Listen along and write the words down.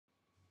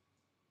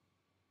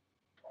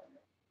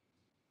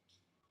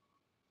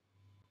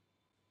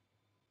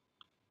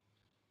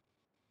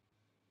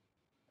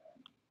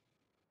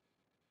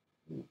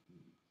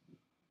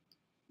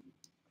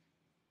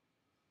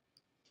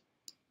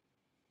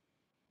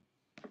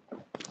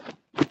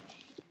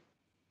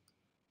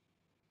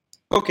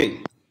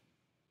Okay,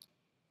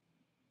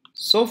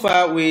 so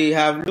far we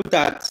have looked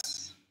at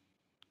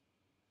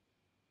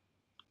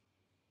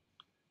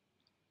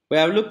we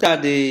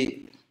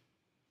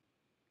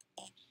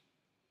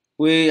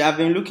have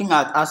been looking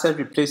at asset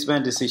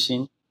replacement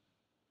decision,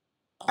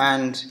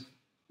 and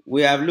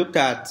we have looked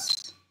at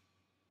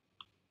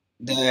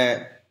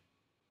the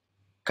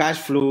cash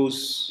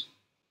flows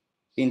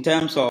in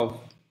terms of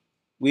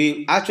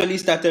we actually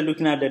started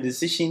looking at the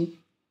decision,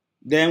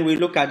 then we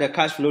look at the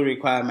cash flow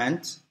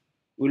requirement,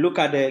 we look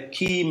at the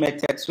key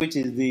methods, which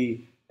is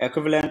the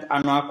equivalent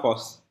annual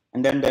cost,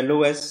 and then the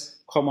lowest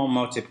common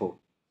multiple.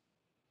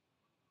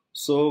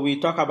 So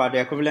we talk about the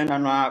equivalent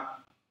annual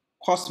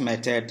cost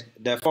method,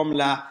 the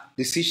formula,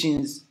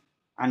 decisions,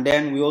 and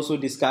then we also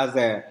discuss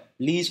the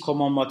least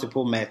common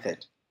multiple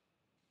method.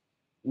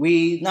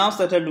 We now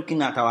started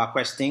looking at our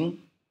question,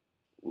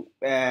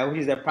 which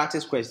is the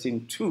practice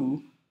question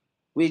 2,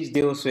 which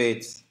deals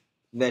with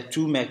the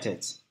two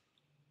methods.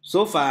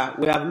 So far,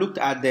 we have looked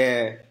at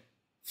the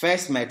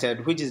first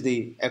method, which is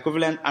the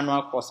equivalent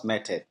annual cost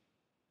method.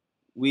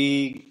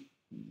 We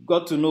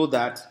got to know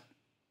that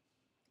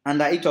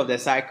under each of the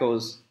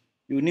cycles,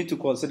 you need to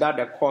consider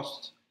the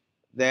cost,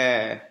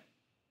 the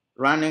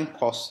running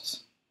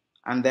cost,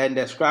 and then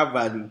the scrap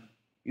value.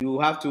 You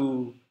have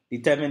to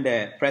determine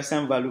the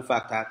present value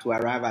factor to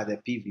arrive at the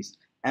PVs,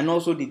 and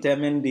also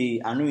determine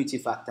the annuity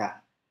factor.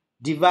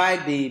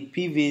 Divide the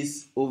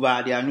PVs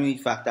over the annuity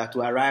factor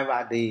to arrive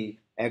at the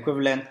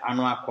equivalent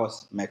annual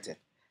cost method.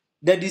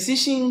 The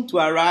decision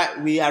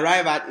we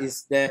arrive at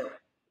is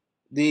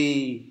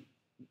the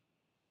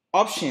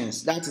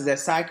options, that is the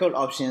cycle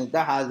options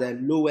that has the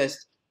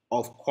lowest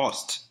of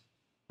cost,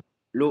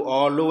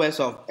 lowest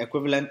of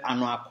equivalent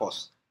annual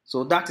cost.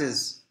 So that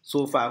is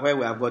so far where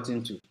we have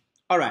gotten to.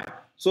 All right.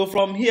 So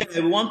from here,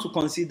 we want to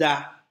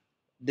consider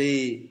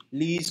the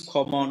least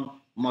common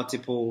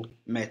multiple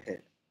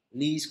method.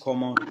 Least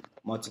common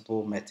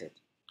multiple method.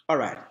 All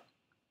right.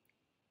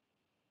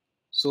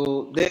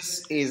 So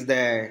this is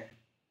the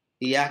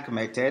ICAG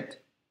method.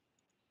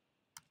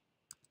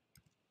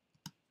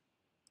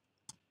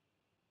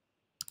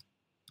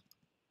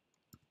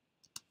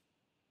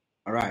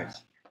 All right.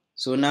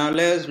 So now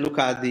let's look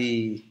at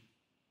the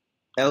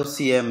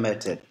LCM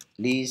method,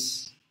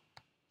 least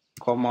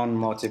common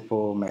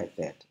multiple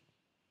method.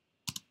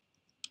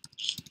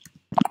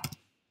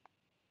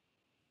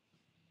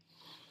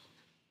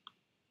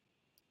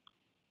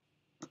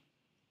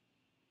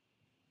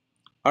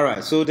 All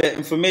right, so the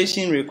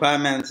information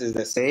requirement is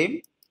the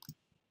same.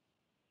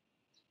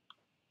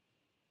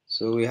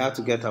 So we have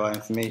to get our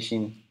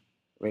information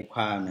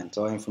requirement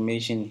or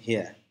information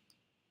here.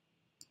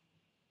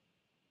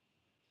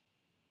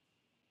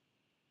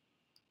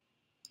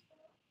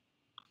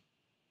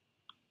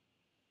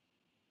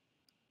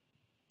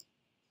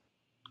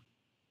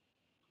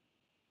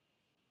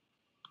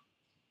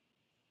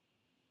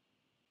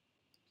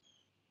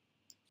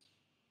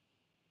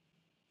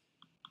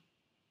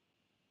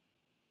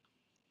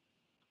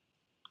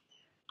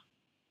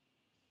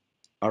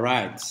 All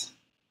right.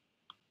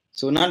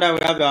 So now that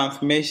we have our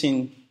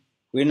information,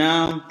 we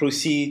now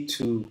proceed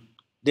to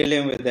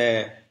dealing with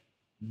the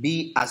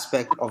B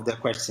aspect of the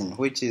question,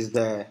 which is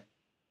the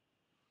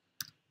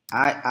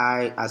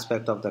II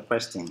aspect of the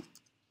question.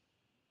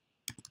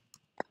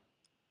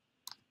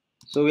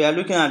 So we are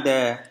looking at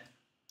the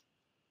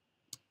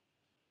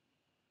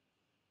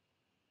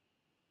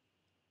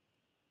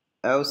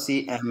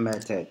LCM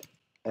method.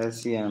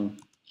 LCM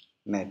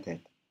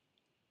method.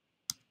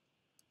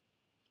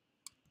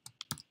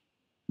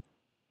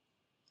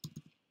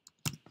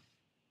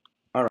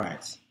 All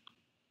right.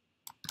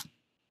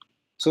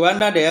 So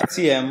under the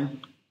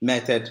LCM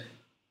method,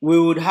 we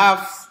would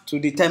have to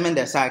determine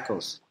the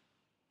cycles.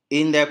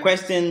 In the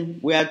question,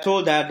 we are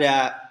told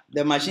that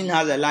the machine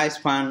has a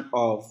lifespan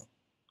of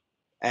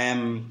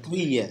 3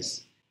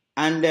 years,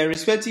 and the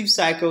respective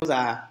cycles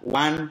are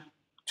 1,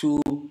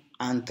 2,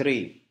 and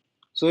 3.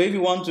 So if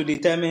you want to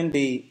determine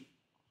the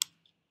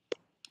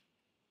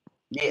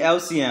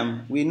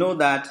LCM, we know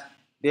that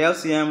the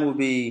LCM will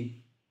be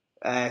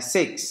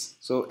 6.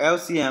 So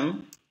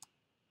LCM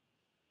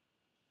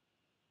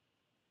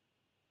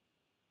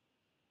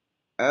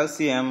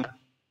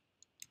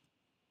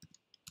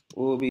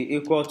will be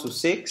equal to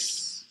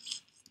 6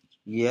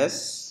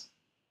 years,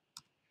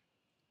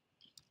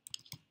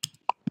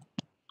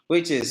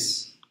 which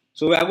is,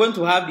 so we are going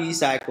to have these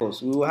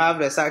cycles. We will have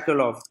the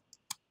cycle of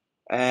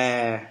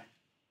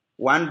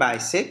 1 by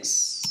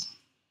 6.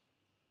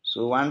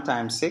 So 1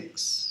 times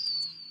 6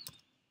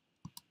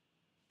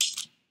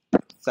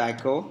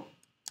 cycle.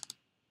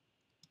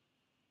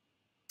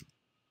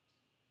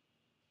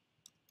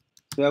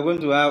 So we are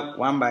going to have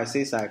 1 by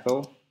 6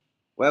 cycle.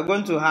 We are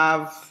going to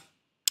have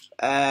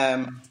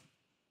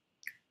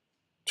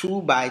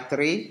 2 by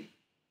 3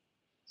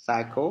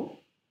 cycle.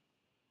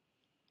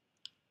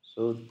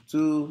 So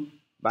 2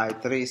 by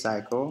 3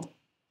 cycle.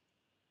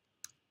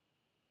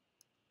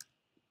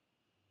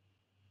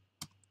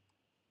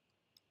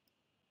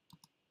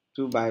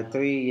 Two by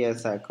 3 year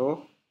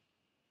cycle.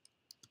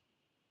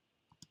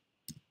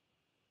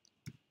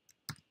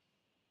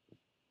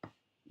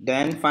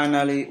 Then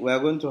finally, we're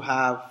going to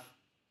have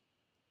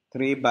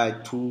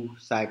 3/2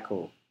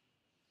 cycle.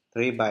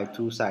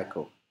 3/2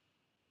 cycle,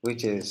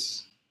 which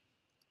is,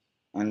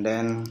 and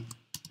then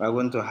we're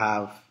going to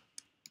have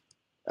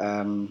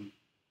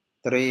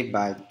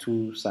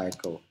 3/2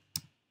 cycle.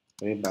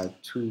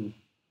 3/2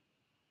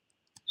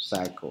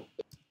 cycle.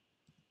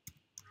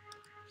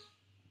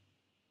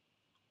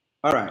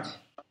 All right.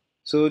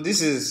 So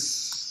this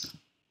is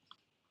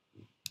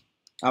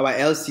our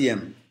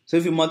LCM. So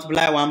if you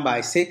multiply 1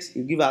 by 6,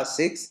 you give us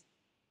 6.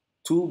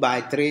 2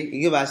 by 3,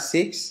 you give us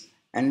 6.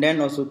 And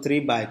then also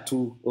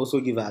 3/2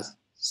 also give us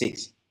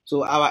 6.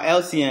 So our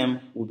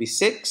LCM will be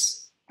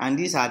 6. And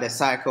these are the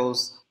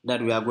cycles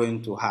that we are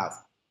going to have.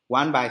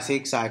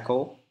 1/6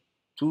 cycle,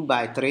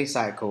 2/3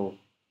 cycle,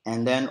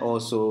 and then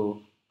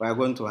also we are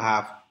going to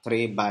have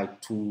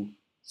 3/2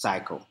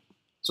 cycle.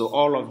 So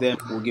all of them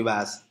will give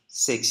us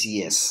 6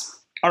 years.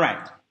 All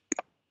right.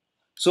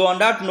 So on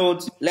that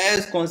note,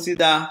 let's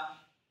consider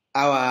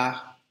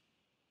our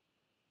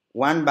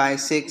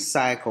 1/6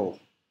 cycle.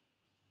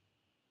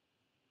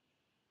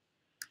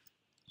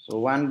 So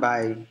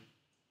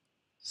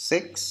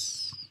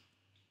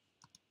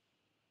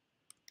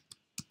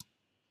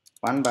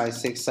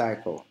 1/6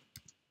 cycle.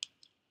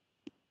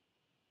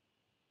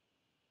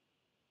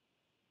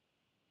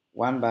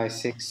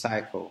 1/6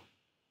 cycle.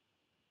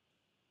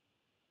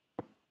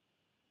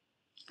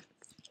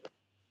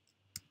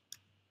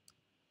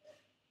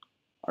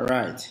 All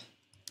right.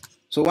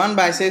 So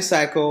 1/6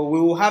 cycle, we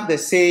will have the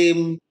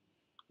same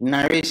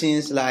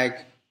narrations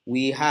like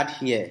we had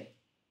here.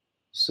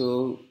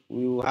 So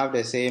we will have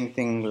the same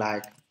thing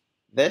like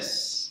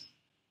this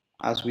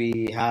as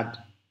we had.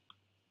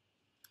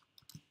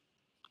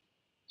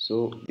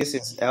 So this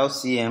is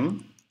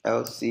LCM,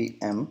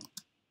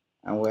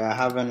 and we are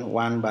having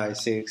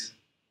 1/6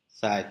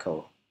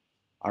 cycle.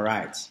 All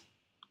right.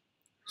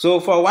 So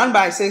for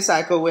 1/6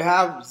 cycle, we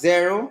have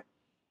 0.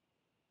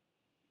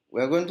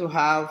 We're going to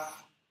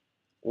have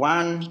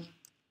 1,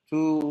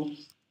 2,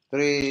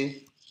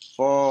 3,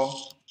 4,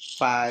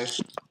 5,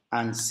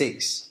 and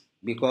 6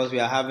 because we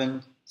are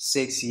having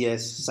 6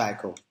 years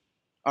cycle.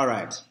 All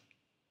right.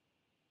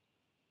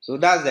 So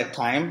that's the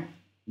time.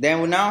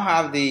 Then we now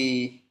have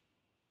the,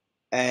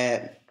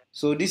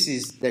 so this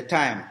is the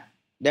time.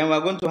 Then we're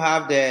going to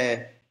have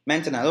the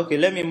maintenance. Okay,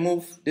 let me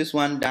move this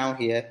one down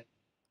here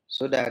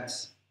so that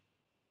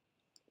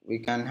we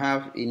can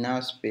have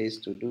enough space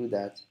to do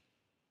that.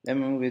 Let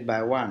me move it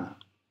by 1.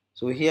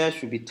 So here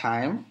should be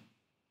time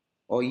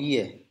or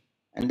year.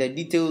 And the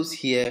details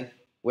here,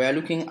 we are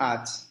looking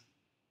at,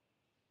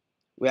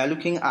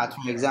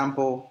 for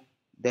example,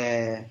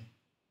 the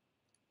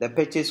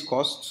purchase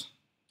cost.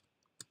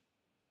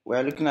 We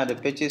are looking at the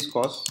purchase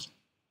cost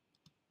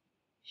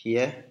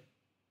here.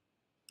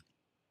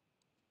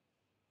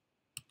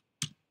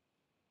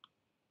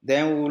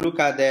 Then we'll look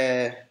at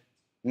the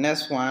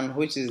next one,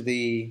 which is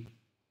the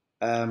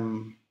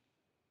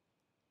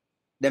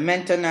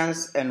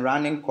maintenance and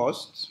running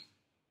costs.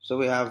 So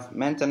we have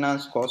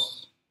maintenance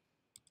costs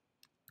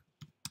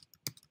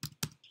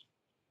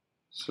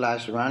 /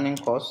 running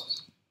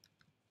costs.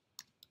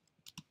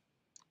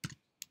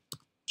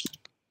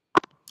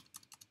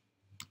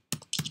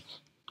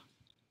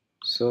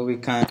 So we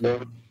can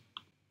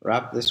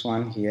wrap this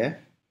one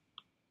here.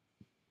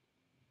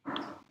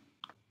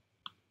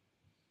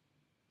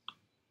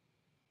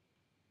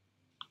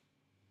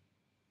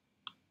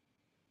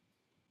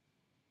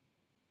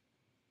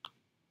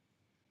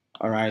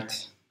 All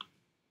right.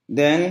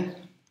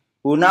 Then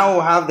we'll now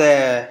have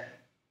the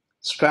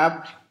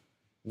scrap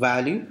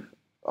value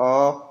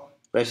or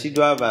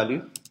residual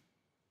value.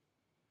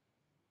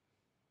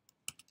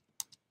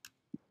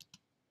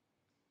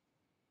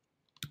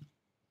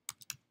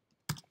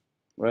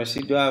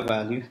 Residual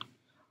value.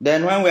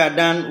 Then when we are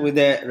done with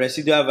the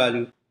residual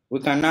value, we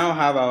can now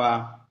have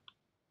our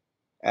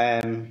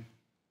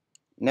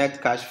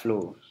net cash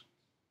flows.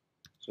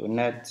 So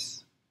net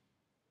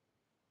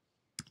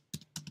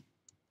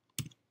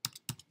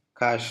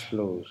cash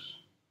flows.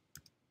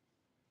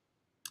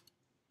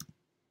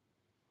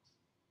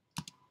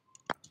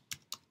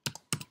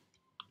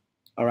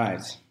 All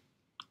right.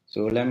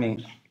 So let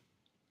me.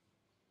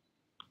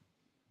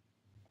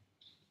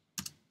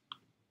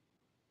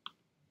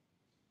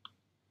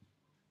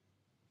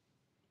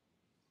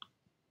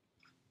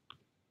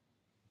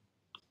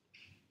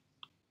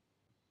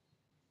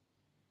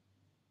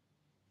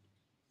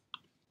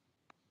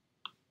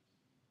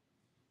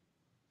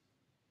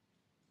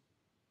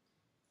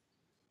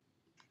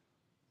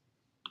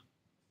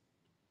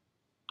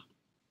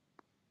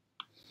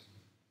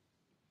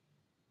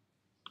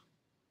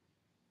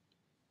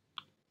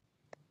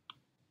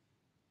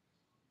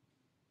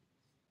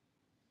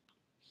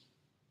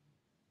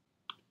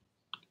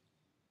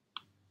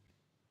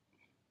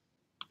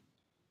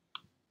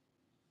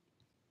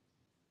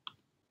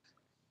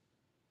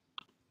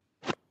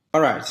 All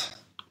right.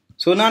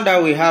 So now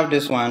that we have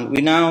this one,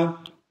 we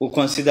now will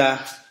consider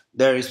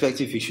the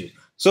respective issues.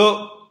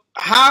 So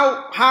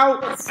how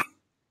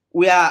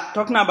we are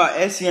talking about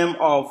LCM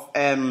of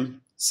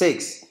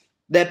 6,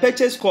 the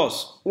purchase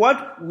cost,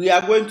 what we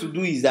are going to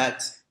do is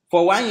that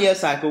for 1 year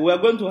cycle, we are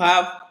going to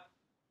have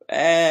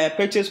a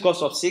purchase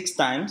cost of 6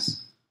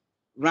 times,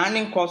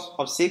 running cost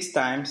of 6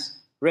 times,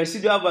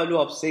 residual value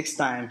of 6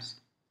 times,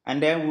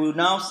 and then we'll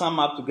now sum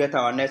up to get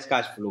our net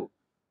cash flow.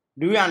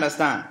 Do you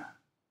understand?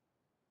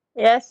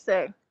 Yes,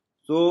 sir.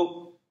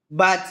 So,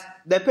 but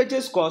the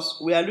purchase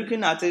cost, we are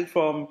looking at it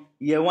from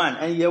year 1,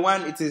 and year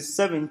 1 it is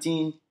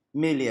 17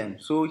 million.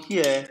 So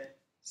here,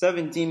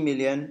 17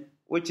 million,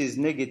 which is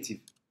negative,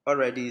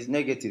 already is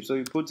negative. So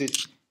you put it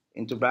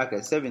into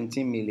bracket,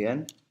 17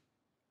 million,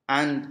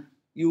 and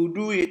you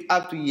do it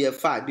up to year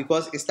 5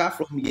 because it starts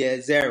from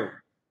year 0.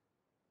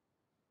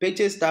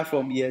 Purchase start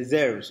from year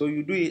 0, so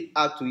you do it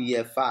up to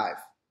year 5.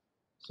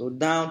 So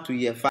down to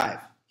year 5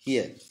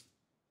 here.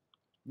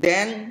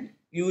 Then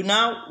you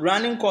now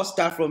running cost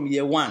start from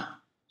year 1.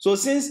 So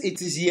since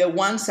it is year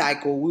 1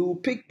 cycle, we will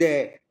pick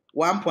the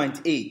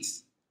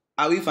 1.8.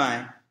 Are we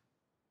fine?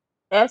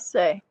 Yes,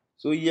 sir.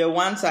 So year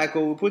 1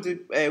 cycle, we'll put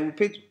it.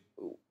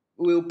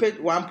 We'll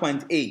put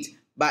 1.8,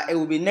 but it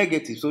will be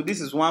negative. So this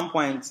is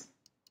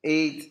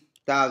 1.8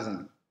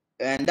 thousand,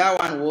 and that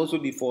one will also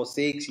be for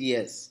 6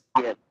 years.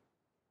 Yeah.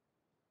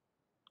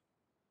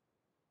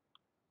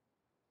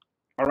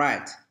 All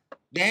right.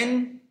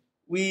 Then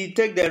we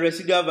take the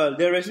residual value.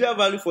 The residual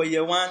value for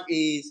year 1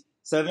 is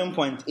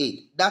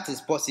 7.8. That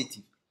is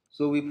positive.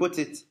 So we put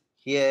it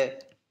here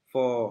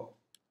for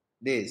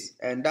this.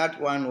 And that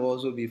one will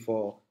also be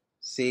for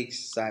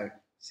 6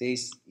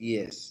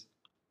 years.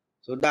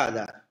 So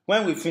that.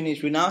 When we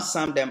finish, we now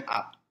sum them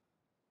up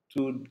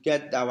to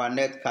get our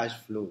net cash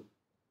flow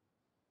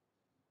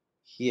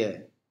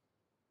here.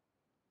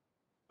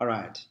 All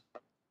right.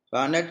 So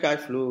our net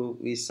cash flow,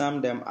 we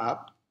sum them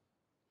up.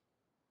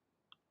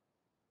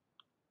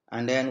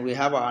 And then we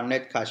have our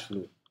net cash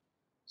flow.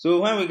 So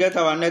when we get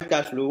our net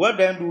cash flow, what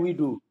then do we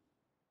do?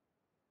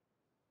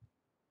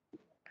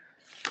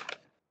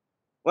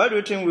 What do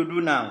you think we'll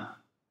do now?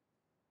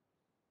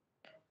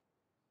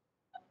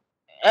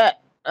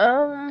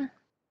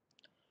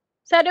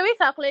 So do we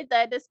calculate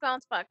the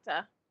discount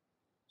factor?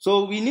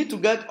 So we need to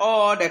get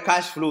all the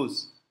cash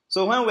flows.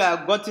 So when we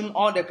have gotten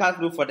all the cash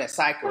flow for the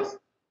cycle,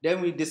 then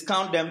we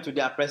discount them to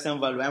their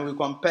present value and we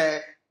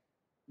compare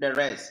the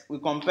rest. We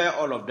compare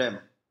all of them.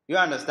 You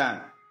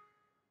understand?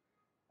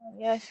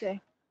 Yes, sir.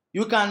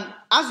 You can,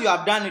 as you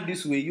have done it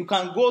this way, you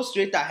can go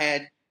straight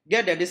ahead,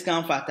 get the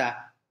discount factor,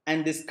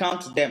 and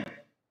discount them.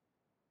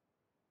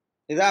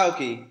 Is that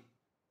okay?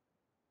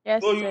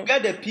 Yes, so sir. You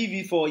get the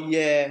PV for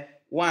year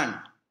 1.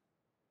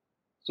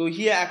 So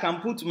here I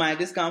can put my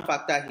discount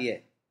factor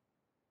here,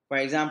 for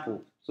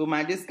example. So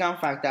my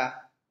discount factor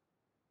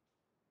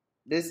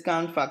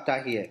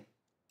here.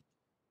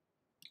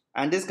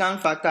 And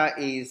discount factor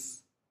is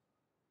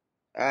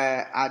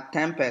at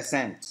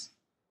 10%.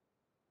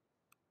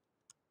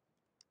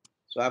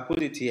 So I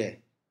put it here.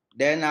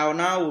 Then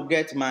I will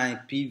get my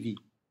PV.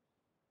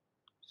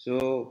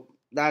 So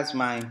that's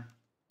my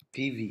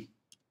PV.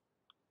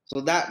 So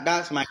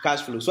that's my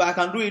cash flow. So I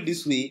can do it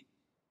this way.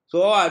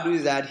 So all I do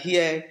is that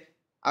here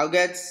I'll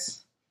get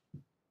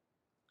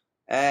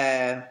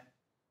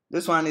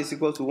this one is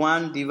equal to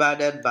 1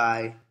 divided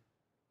by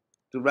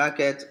to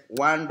bracket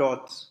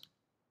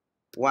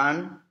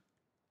 1.1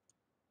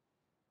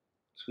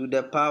 to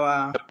the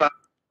power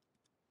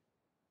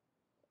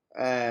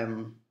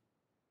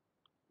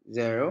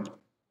 0.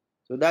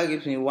 So that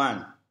gives me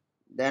 1.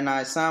 Then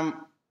I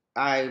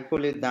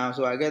pull it down,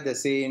 so I get the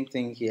same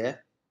thing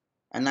here,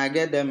 and I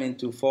get them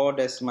into 4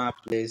 decimal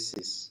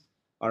places.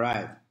 All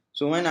right.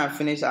 So when I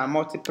finish, I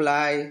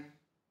multiply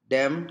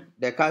them,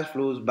 the cash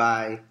flows,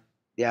 by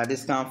their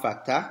discount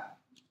factor,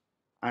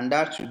 and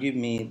that should give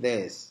me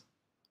this.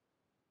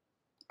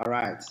 All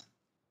right.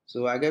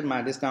 So I get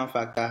my discount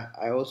factor.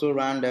 I also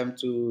run them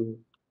to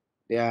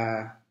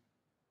their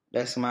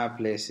decimal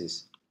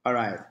places. All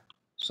right.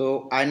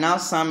 So I now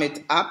sum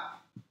it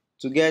up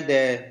to get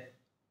the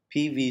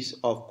PVs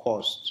of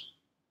cost.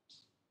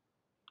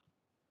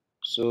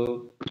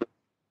 So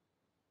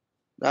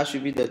that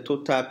should be the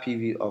total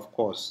PV of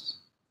cost.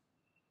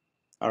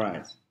 All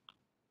right.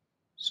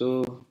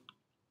 So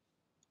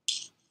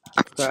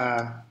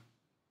total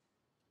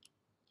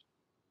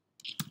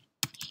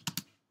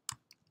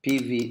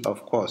PV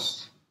of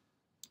cost.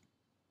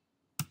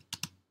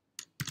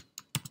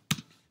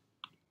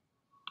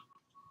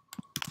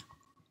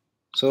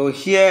 So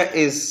here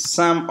is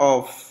sum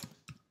of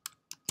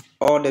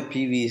all the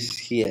PVs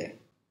here.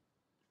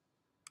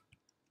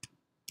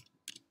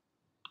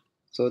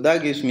 So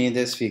that gives me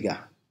this figure.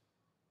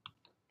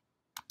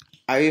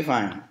 Are we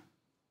fine?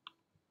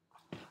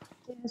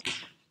 Yes.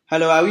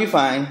 Hello, are we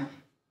fine?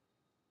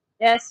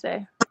 Yes,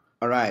 sir.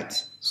 All right.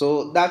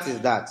 So that is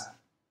that.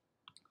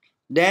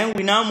 Then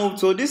we now move.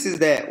 So this is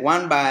the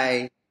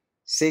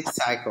 1/6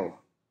 cycle.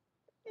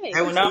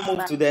 I will now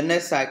move to the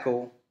next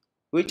cycle,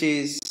 which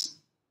is.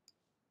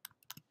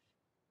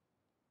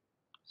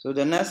 So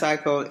the next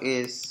cycle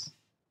is.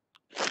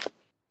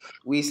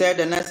 We said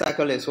the next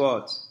cycle is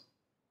what?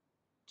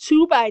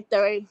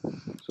 2/3.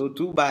 So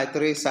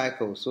 2/3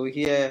 cycle. So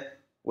here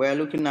we're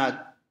looking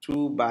at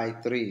 2 by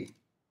 3.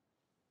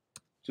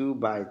 2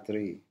 by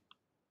 3.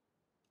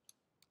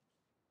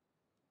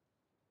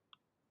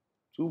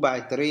 2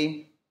 by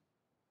 3.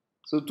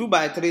 So 2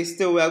 by 3,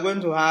 still we are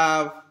going to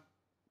have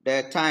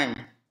the time,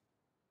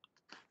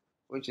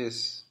 which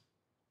is,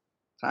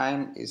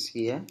 time is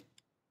here.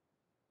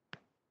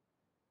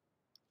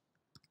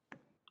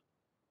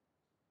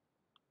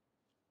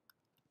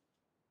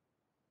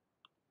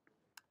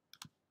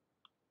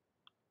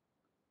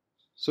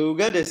 So we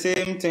get the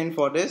same thing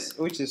for this,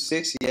 which is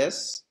 6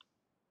 years.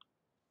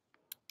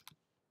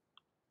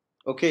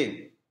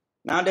 Okay.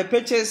 Now the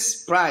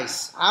purchase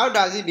price, how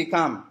does it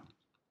become?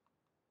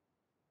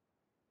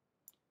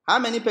 How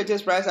many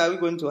purchase price are we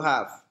going to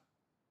have?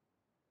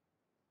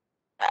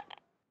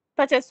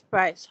 Purchase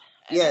price.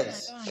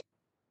 Yes.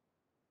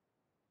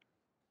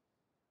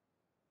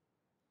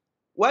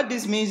 What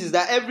this means is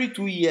that every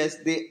 2 years,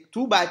 the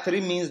 2 by 3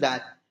 means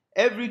that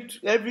every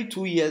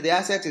 2 years the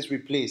asset is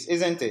replaced,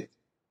 isn't it?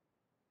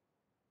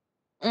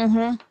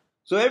 Mm-hmm.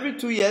 So every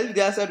 2 years, if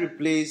the asset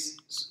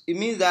replaced, it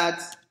means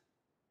that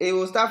it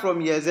will start from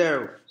year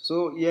 0.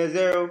 So year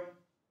 0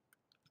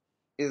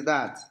 is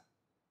that.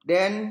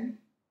 Then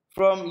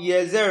from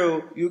year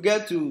 0, you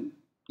get to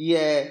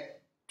year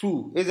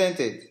 2, isn't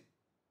it?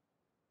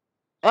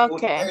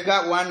 Okay. So you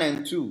got 1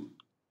 and 2.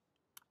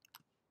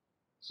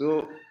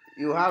 So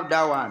you have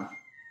that one.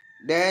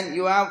 Then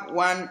you have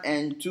 1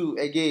 and 2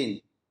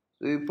 again.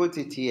 So you put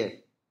it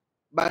here.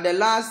 But the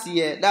last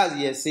year, that's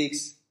year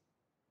 6,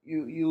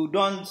 you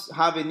don't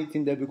have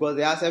anything there because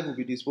the asset will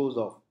be disposed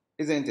of,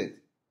 isn't it?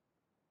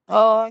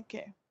 Oh,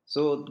 okay.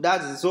 So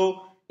that's it.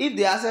 So if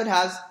the asset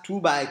has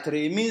 2 by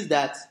 3, it means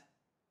that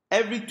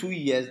every 2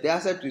 years the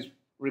asset is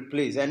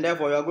replaced, and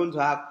therefore you are going to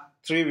have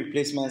 3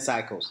 replacement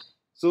cycles.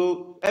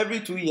 So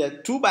every 2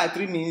 years, 2 by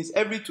 3 means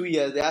every 2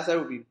 years the asset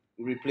will be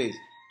replaced.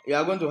 You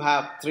are going to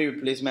have 3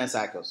 replacement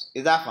cycles.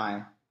 Is that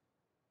fine?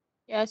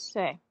 Yes,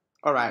 sir.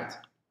 All right.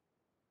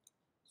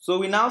 So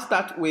we now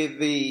start with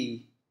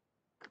the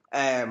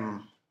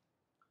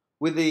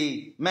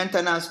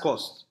maintenance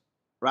cost,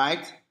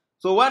 right?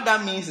 So what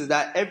that means is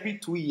that every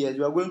 2 years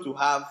you are going to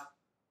have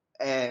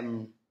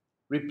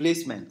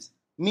replacement,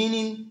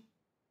 meaning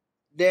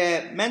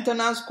the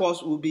maintenance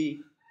cost will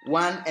be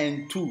 1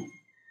 and 2,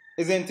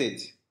 isn't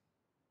it?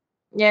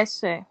 Yes,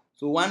 sir.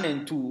 So 1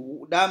 and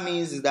 2. That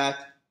means that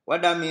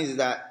what that means is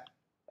that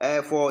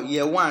for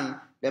year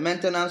 1, the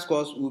maintenance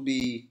cost will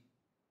be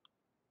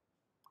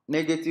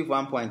negative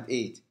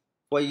 1.8.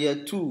 For year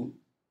 2,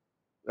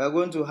 we are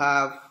going to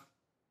have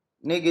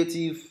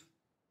negative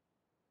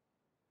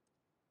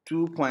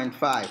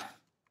 2.5.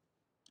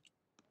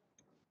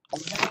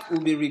 That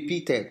will be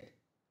repeated.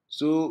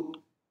 So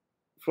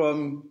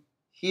from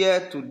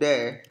here to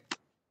there,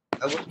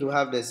 you are going to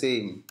have the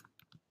same.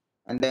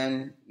 And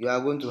then you are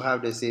going to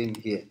have the same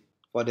here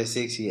for the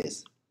 6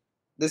 years.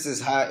 This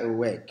is how it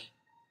works.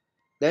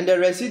 Then the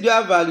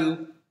residual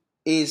value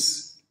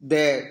is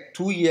the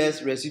 2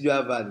 years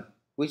residual value,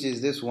 which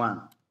is this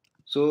one.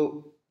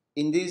 So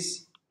in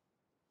this,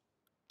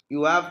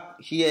 you have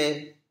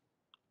here,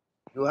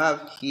 you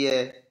have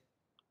here,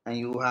 and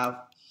you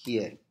have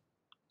here.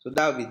 So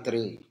that will be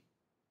 3.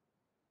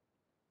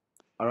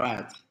 All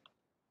right.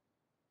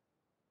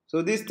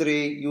 So these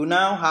 3, you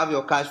now have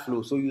your cash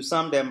flow. So you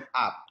sum them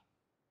up.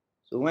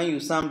 So when you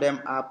sum them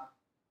up,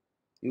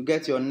 you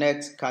get your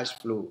net cash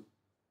flow.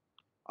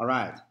 All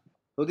right.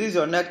 So this is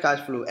your net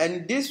cash flow.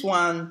 And this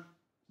one,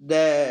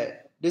 the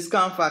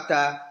discount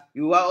factor,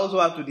 you also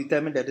have to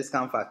determine the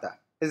discount factor,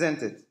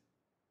 isn't it?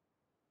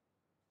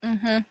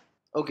 Mm-hmm.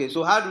 Okay,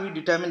 so how do we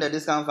determine the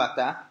discount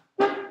factor?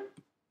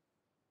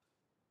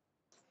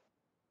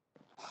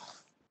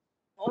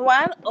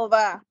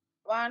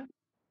 1/1.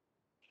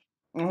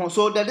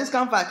 So the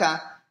discount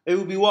factor, it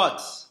will be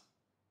what?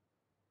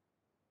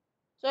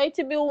 So it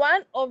will be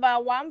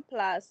 1/1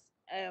 plus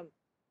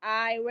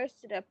I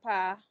raised to the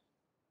power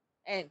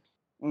n.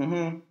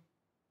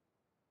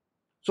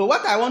 So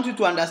what I want you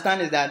to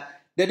understand is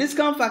that the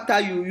discount factor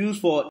you use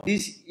for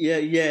this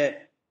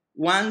year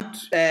 1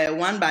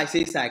 by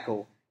 6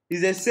 cycle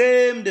is the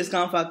same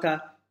discount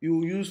factor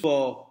you use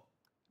for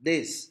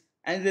this,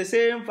 and the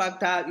same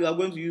factor you are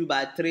going to use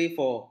by 3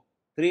 for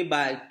 3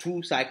 by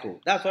 2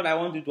 cycle. That's what I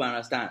want you to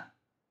understand.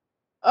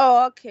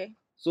 Oh, okay.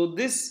 So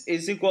this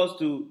is equals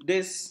to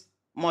this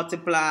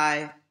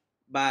multiply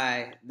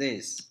by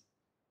this,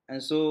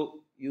 and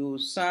so you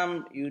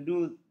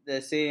do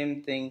the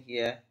same thing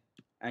here,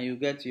 and you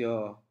get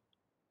your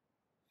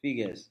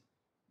figures.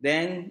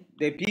 Then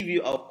the PV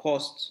of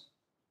cost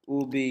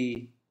will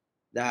be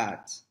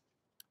that.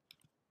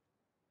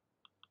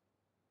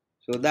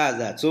 So that's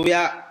that. So we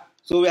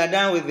are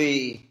done with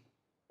the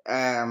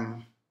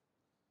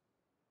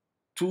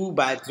 2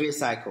 by 3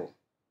 cycle.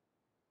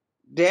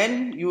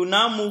 Then you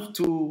now move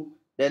to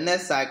the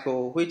next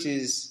cycle, which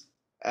is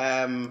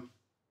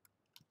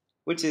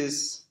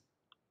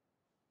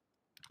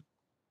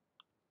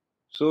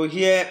so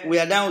here we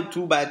are done with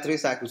 2 by 3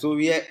 cycle. So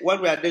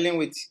what we are dealing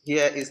with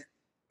here is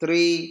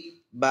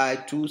 3 by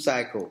 2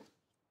 cycle.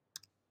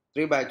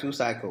 3 by 2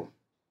 cycle.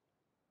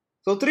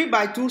 So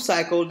 3/2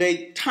 cycle,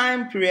 the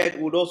time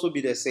period would also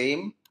be the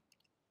same.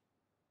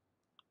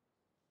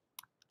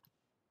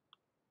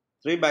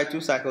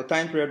 3/2 cycle,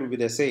 time period will be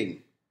the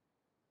same.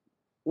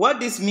 What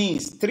this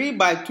means,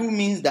 3/2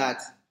 means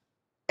that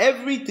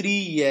every 3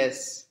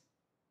 years,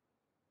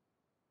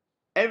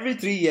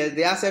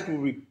 the asset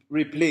will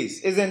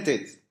replace, isn't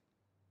it?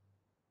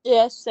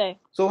 Yes, sir.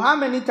 So how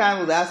many times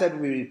will the asset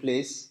be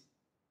replaced?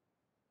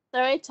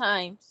 3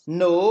 times.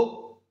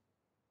 No.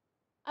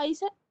 I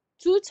said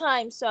 2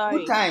 times, 2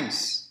 sorry.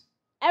 times.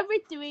 Every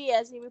 3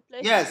 years he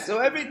replaces. Yes, so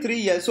every 3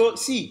 years. So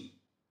see,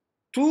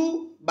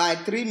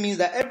 2/3 means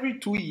that every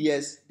 2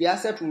 years the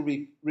asset will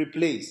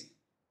replace.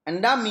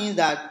 And that means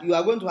that you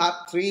are going to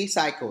have 3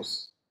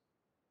 cycles.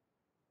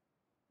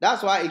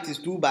 That's why it is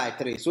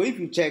 2/3. So if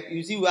you check,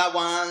 you see we have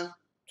 1,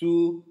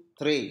 2,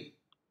 3.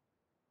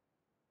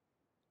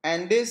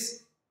 And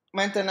this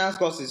maintenance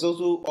cost is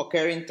also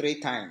occurring 3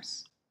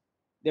 times.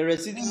 The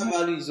residual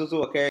value is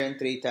also occurring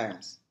 3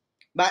 times.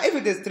 But if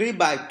it is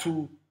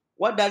 3/2,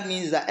 what that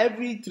means is that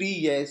every 3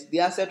 years the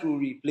asset will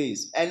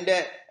replace. And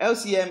the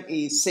LCM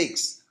is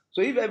 6.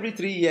 So if every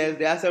 3 years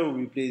the asset will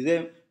replace,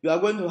 then you are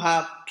going to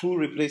have 2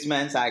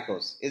 replacement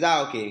cycles. Is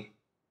that okay?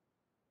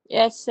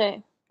 Yes,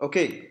 sir.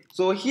 Okay,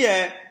 so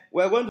here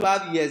we're going to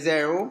have year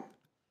 0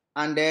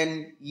 and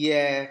then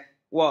year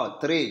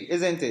 3,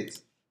 isn't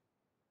it?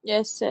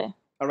 Yes, sir.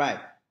 All right.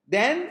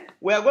 Then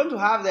we are going to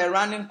have the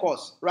running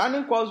cost.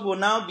 Running cost will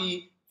now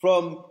be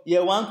from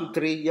year 1 to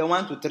 3, year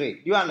 1 to 3.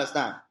 Do you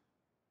understand?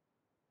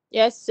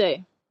 Yes,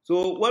 sir.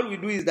 So what we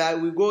do is that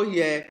we go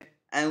here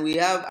and we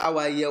have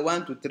our year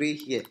 1 to 3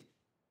 here.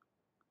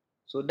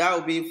 So that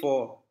will be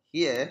for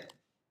here.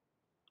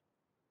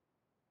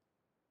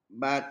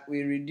 But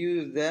we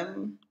reduce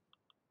them.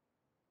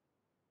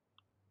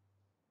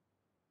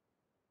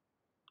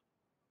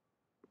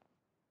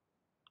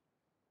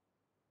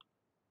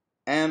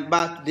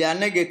 But they are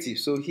negative.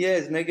 So here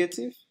is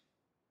negative.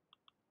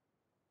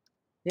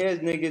 Here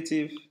is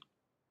negative.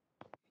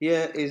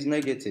 Here is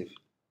negative.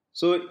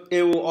 So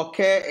it will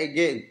occur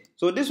again.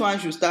 So this one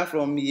should start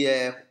from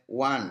year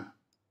 1.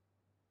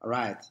 All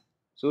right.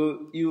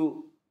 So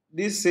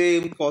this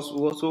same cost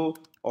will also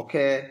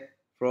occur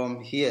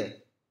from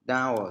here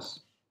downwards.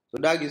 So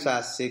that gives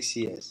us 6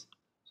 years.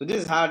 So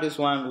this is how this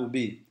one will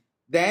be.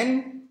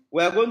 Then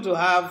we are going to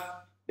have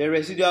the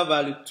residual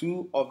value,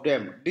 2 of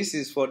them. This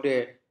is for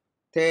the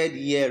 3rd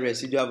year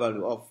residual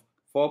value of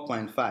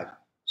 4.5.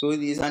 So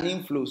it is an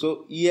inflow.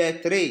 So year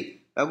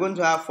 3, we are going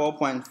to have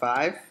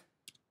 4.5.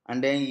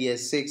 And then year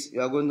 6,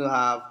 you are going to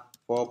have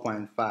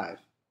 4.5.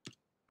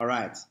 All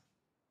right.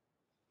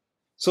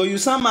 So you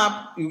sum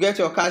up, you get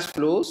your cash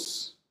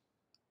flows.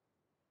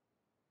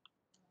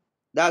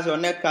 That's your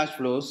net cash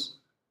flows.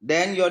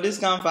 Then your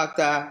discount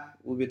factor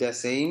will be the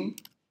same.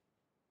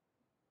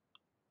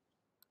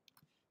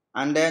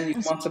 And then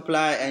you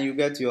multiply and you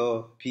get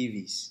your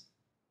PVs.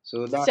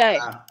 So that's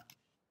how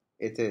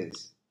it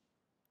is.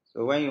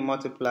 So when you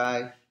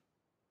multiply.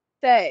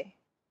 Say.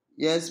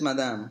 Yes,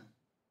 madam.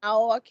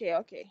 Oh, okay.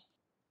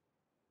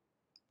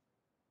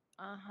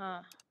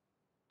 Uh-huh.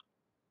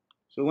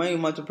 So when you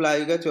multiply,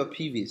 you get your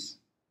PVs.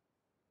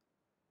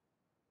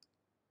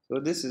 So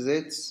this is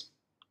it.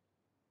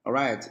 All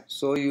right.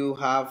 So you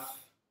have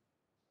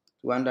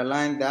to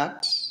underline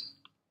that.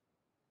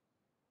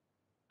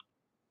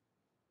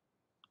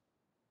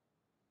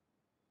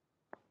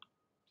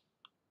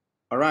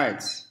 All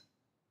right.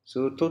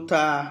 So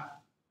total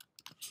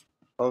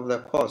of the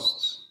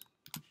cost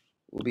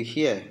will be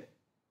here.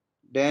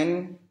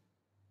 Then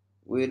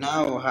we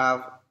now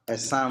have a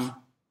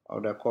sum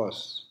of the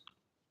cost.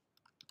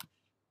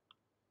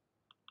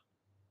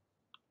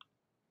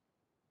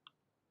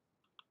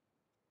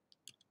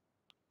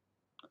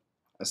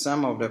 A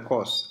sum of the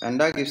cost, and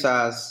that gives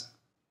us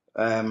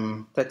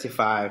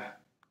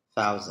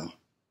 35,000.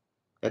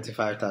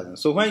 35,000.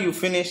 So when you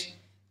finish,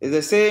 it's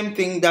the same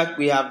thing that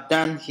we have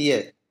done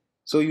here.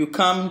 So you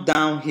come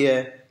down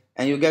here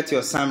and you get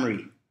your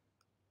summary.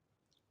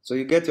 So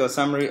you get your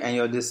summary and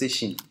your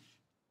decision.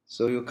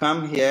 So you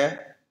come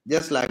here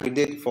just like we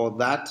did for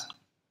that.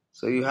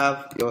 So you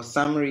have your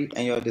summary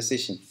and your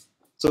decision.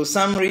 So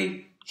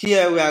summary,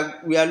 here we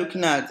are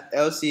looking at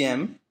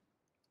LCM.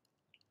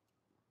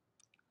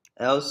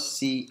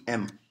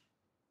 LCM.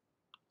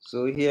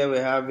 So here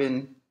we're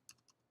having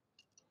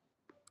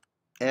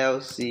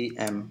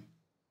LCM.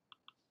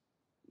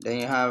 Then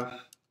you have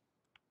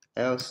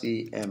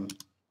LCM.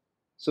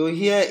 So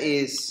here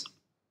is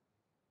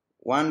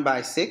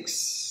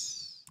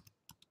 1/6.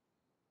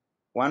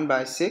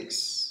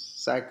 1/6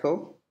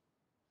 cycle.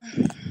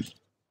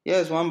 Here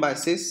is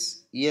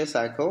 1/6 year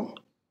cycle.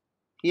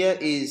 Here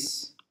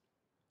is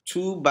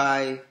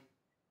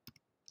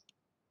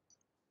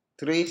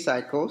 2/3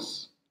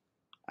 cycles.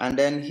 And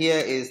then here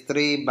is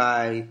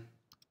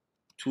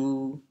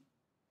 3/2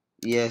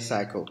 year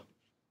cycle.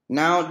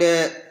 Now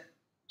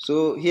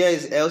so here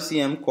is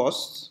LCM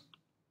cost.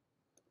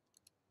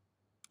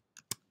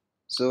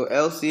 So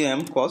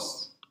LCM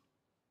cost.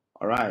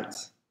 All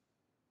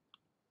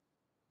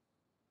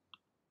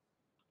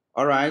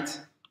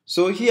right.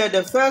 So here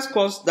the first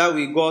cost that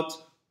we got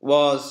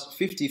was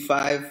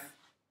 55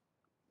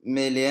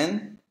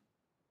 million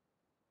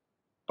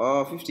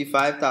or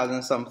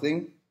 55,000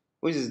 something,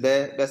 which is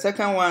there. The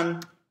second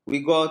one we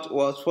got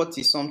was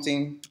 40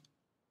 something,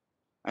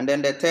 and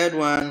then the third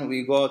one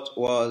we got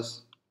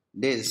was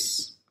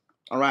this.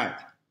 All right.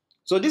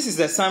 So this is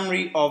a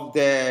summary of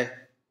the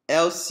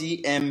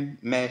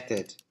LCM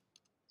method.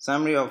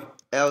 Summary of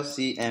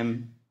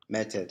LCM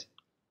method.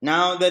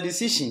 Now the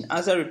decision,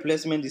 asset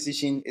replacement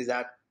decision, is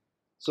that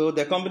so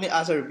the company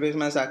asset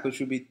replacement cycle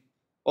should be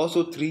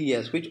also 3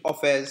 years, which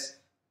offers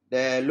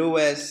the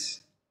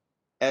lowest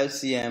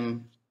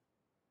LCM.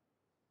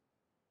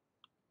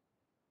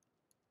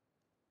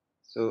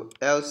 So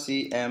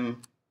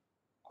LCM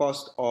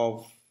cost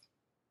of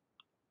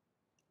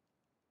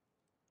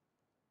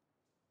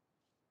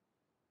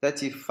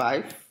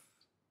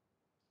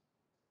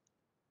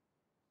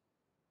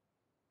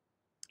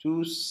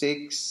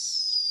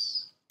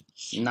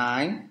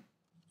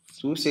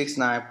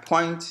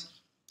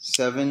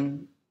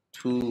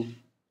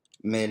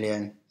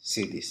million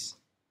cedis.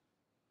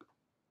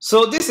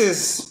 So this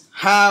is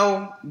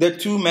how the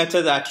two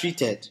methods are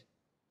treated.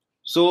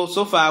 So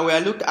far we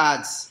are looked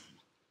at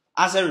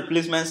asset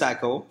replacement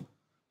cycle,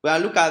 we are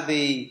look at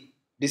the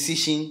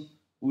decision,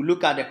 we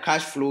look at the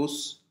cash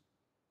flows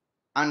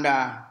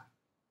under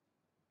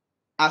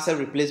asset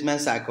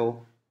replacement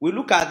cycle. We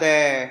look at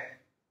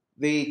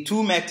the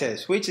two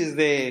methods, which is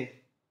the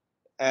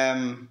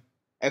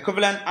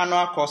equivalent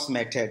annual cost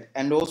method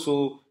and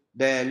also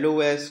the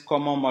lowest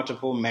common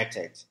multiple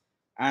method.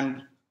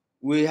 And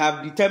we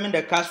have determined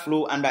the cash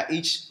flow under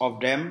each of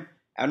them,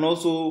 and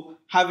also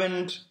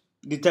having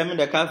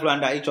determined the cash flow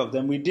under each of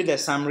them, we did a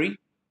summary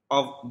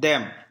of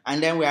them,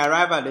 and then we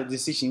arrive at the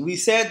decision. We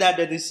said that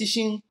the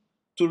decision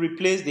to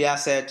replace the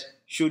asset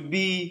should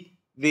be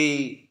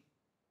the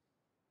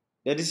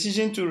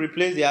decision to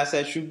replace the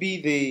asset should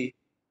be the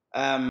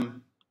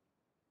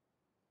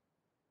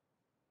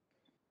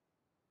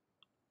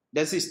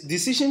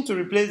decision to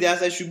replace the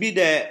asset should be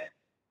the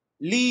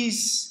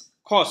least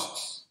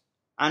costs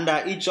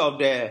under each of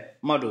the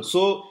models.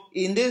 So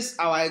in this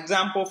our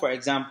example, for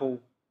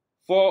example,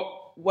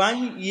 for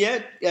 1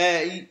 year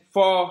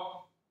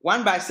for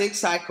 1/6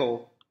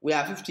 cycle we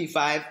have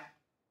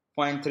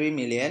 55.3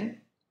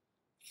 million.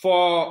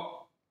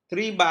 For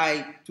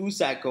 3/2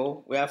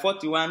 cycle we have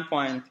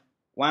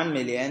 41.1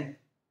 million,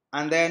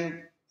 and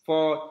then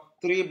for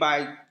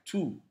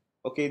 3/2,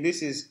 okay,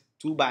 this is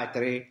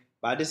 2/3,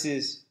 but this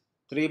is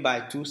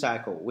 3/2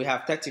 cycle, we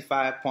have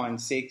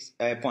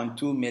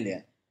 35.2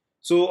 million.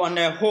 So on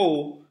the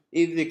whole,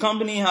 if the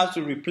company has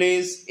to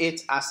replace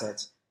its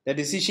assets, the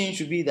decision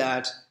should be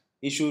that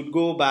it should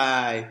go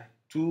by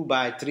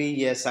 2/3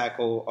 year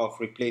cycle of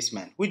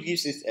replacement, which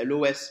gives it a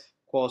lowest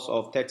cost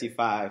of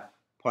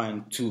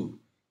 35.2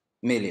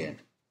 million.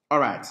 All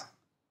right.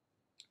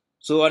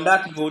 So on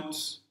that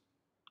note,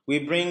 we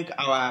bring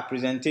our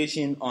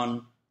presentation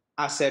on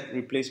asset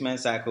replacement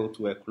cycle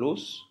to a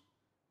close,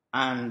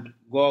 and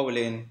God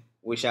willing,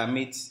 we shall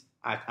meet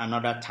at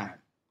another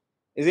time.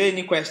 Is there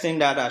any question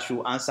that I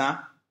should answer?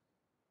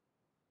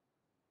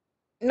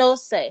 No,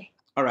 sir.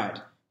 All right.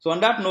 So on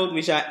that note,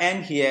 we shall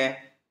end here,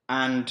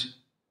 and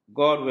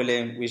God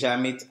willing, we shall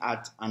meet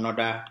at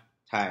another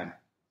time.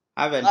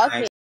 Have a nice